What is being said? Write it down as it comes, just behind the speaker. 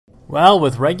Well,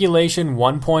 with Regulation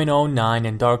 1.09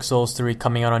 in Dark Souls 3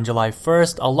 coming out on July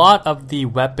 1st, a lot of the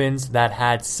weapons that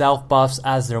had self buffs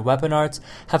as their weapon arts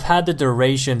have had the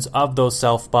durations of those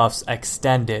self buffs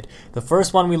extended. The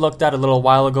first one we looked at a little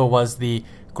while ago was the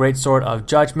Greatsword of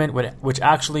Judgment, which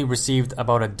actually received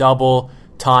about a double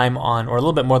time on, or a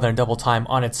little bit more than a double time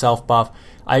on its self buff.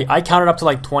 I counted up to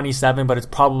like 27, but it's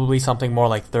probably something more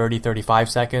like 30-35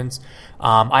 seconds.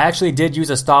 I actually did use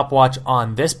a stopwatch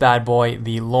on this bad boy,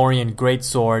 the Lorian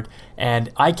Greatsword, and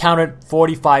I counted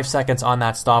 45 seconds on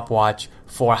that stopwatch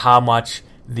for how much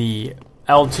the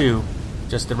L2,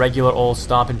 just the regular old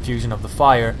stomp infusion of the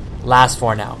fire, lasts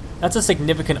for now. That's a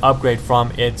significant upgrade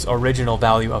from its original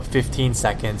value of 15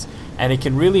 seconds, and it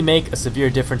can really make a severe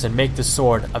difference and make the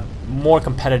sword more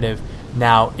competitive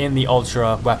now in the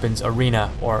ultra weapons arena,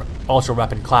 or ultra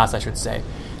weapon class I should say.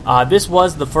 This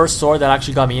was the first sword that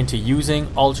actually got me into using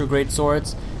ultra great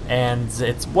swords, and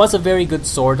it was a very good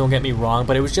sword, don't get me wrong,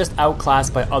 but it was just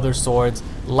outclassed by other swords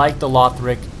like the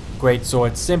Lothric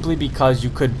Greatsword, simply because you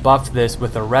could buff this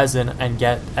with a resin and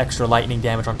get extra lightning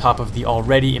damage on top of the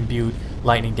already imbued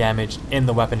lightning damage in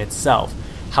the weapon itself.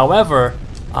 However,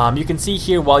 you can see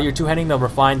here, while you're two-handing the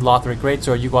refined Lothric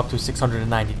Greatsword, you go up to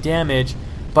 690 damage,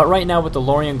 but right now with the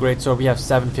Lorian Greatsword we have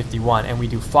 751, and we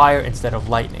do fire instead of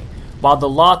lightning. While the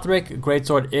Lothric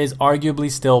Greatsword is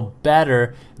arguably still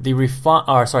better, the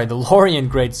Lorian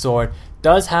Greatsword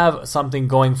does have something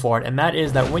going for it, and that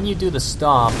is that when you do the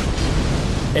stomp,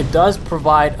 it does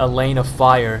provide a lane of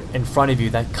fire in front of you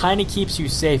that kind of keeps you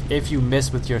safe if you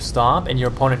miss with your stomp and your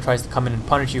opponent tries to come in and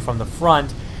punish you from the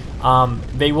front.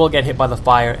 They will get hit by the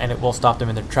fire and it will stop them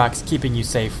in their tracks, keeping you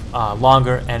safe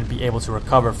longer and be able to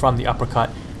recover from the uppercut,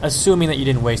 assuming that you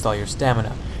didn't waste all your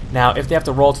stamina. Now, if they have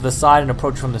to roll to the side and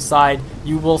approach from the side,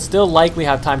 you will still likely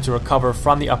have time to recover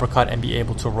from the uppercut and be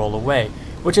able to roll away,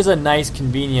 which is a nice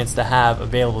convenience to have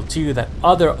available to you that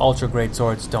other ultra great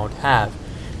swords don't have.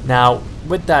 Now,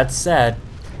 with that said,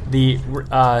 the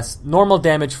normal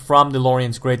damage from the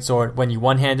Lorian's Greatsword when you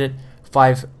one-hand it,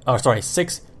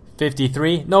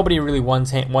 653. Nobody really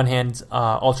one-hands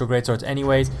ultra greatswords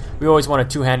anyways. We always want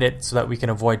to two-hand it so that we can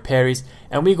avoid parries,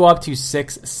 and we go up to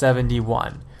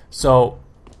 671. So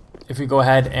if we go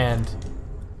ahead and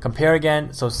compare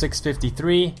again, so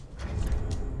 653,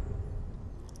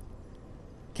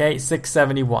 okay,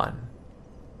 671.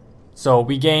 So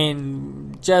we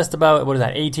gain just about,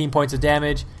 18 points of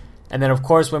damage. And then of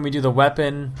course when we do the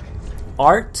weapon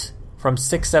art from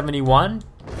 671,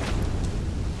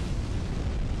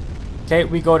 okay,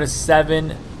 we go to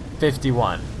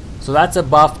 751. So that's a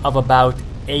buff of about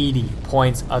 80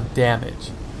 points of damage.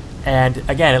 And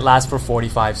again, it lasts for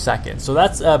 45 seconds. So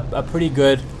that's a pretty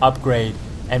good upgrade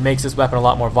and makes this weapon a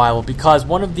lot more viable, because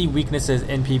one of the weaknesses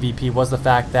in PvP was the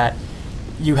fact that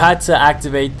you had to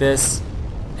activate this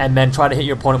and then try to hit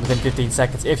your opponent within 15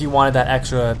 seconds if you wanted that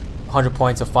extra 100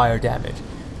 points of fire damage.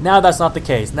 Now that's not the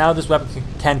case. Now this weapon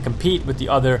can compete with the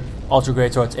other ultra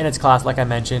great swords in its class, like I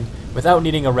mentioned, without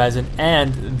needing a resin,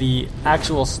 and the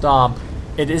actual stomp,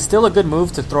 it is still a good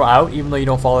move to throw out even though you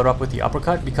don't follow it up with the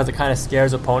uppercut, because it kind of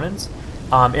scares opponents.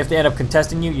 If they end up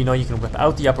contesting you, you know you can whip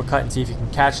out the uppercut and see if you can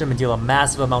catch them and deal a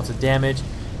massive amounts of damage.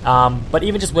 But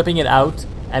even just whipping it out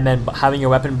and then having your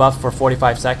weapon buff for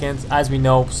 45 seconds, as we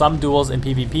know, some duels in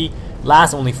PvP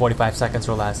last only 45 seconds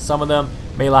or less. Some of them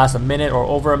may last a minute or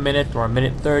over a minute or a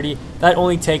minute 30. That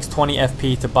only takes 20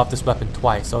 FP to buff this weapon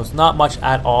twice, so it's not much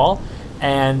at all.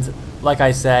 And like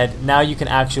I said, now you can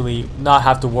actually not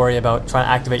have to worry about trying to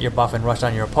activate your buff and rush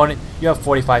on your opponent. You have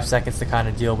 45 seconds to kind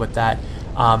of deal with that.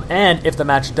 And if the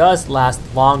match does last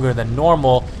longer than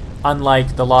normal,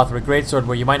 unlike the Lothric Greatsword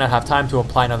where you might not have time to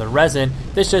apply another resin,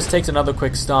 this just takes another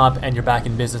quick stomp and you're back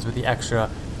in business with the extra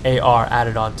AR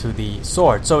added onto the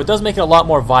sword. So it does make it a lot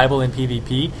more viable in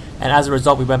PvP, and as a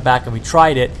result we went back and we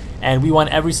tried it, and we won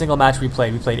every single match we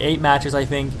played. We played 8 matches I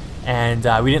think, and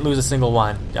we didn't lose a single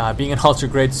one. Being an ultra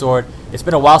great sword, it's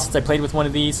been a while since I played with one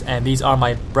of these, and these are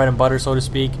my bread and butter, so to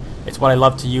speak. It's what I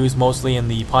love to use mostly in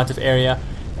the Pontiff area,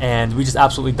 and we just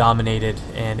absolutely dominated,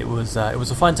 and it was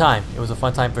a fun time. It was a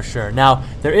fun time for sure. Now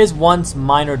there is one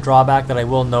minor drawback that I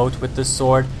will note with this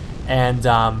sword, and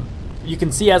you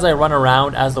can see as I run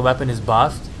around as the weapon is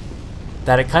buffed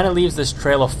that it kind of leaves this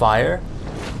trail of fire.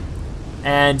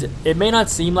 And it may not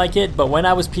seem like it, but when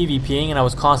I was PvPing and I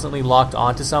was constantly locked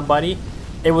onto somebody,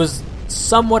 it was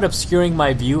somewhat obscuring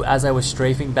my view as I was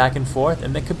strafing back and forth,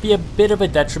 and that could be a bit of a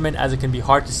detriment, as it can be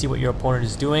hard to see what your opponent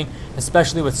is doing,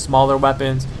 especially with smaller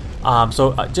weapons.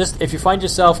 Just if you find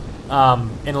yourself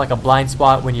in like a blind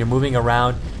spot when you're moving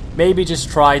around, maybe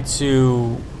just try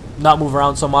to not move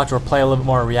around so much or play a little bit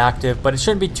more reactive, but it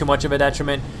shouldn't be too much of a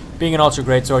detriment, being an ultra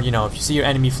greatsword, you know, if you see your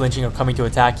enemy flinching or coming to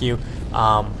attack you,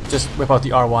 just whip out the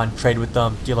R1, trade with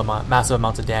them, deal them massive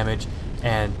amounts of damage,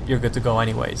 and you're good to go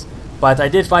anyways. But I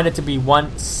did find it to be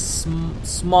one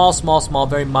small,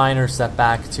 very minor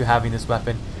setback to having this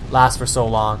weapon last for so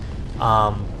long.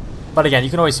 But again,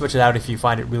 you can always switch it out if you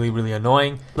find it really, really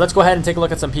annoying. Let's go ahead and take a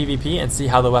look at some PvP and see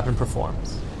how the weapon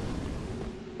performs.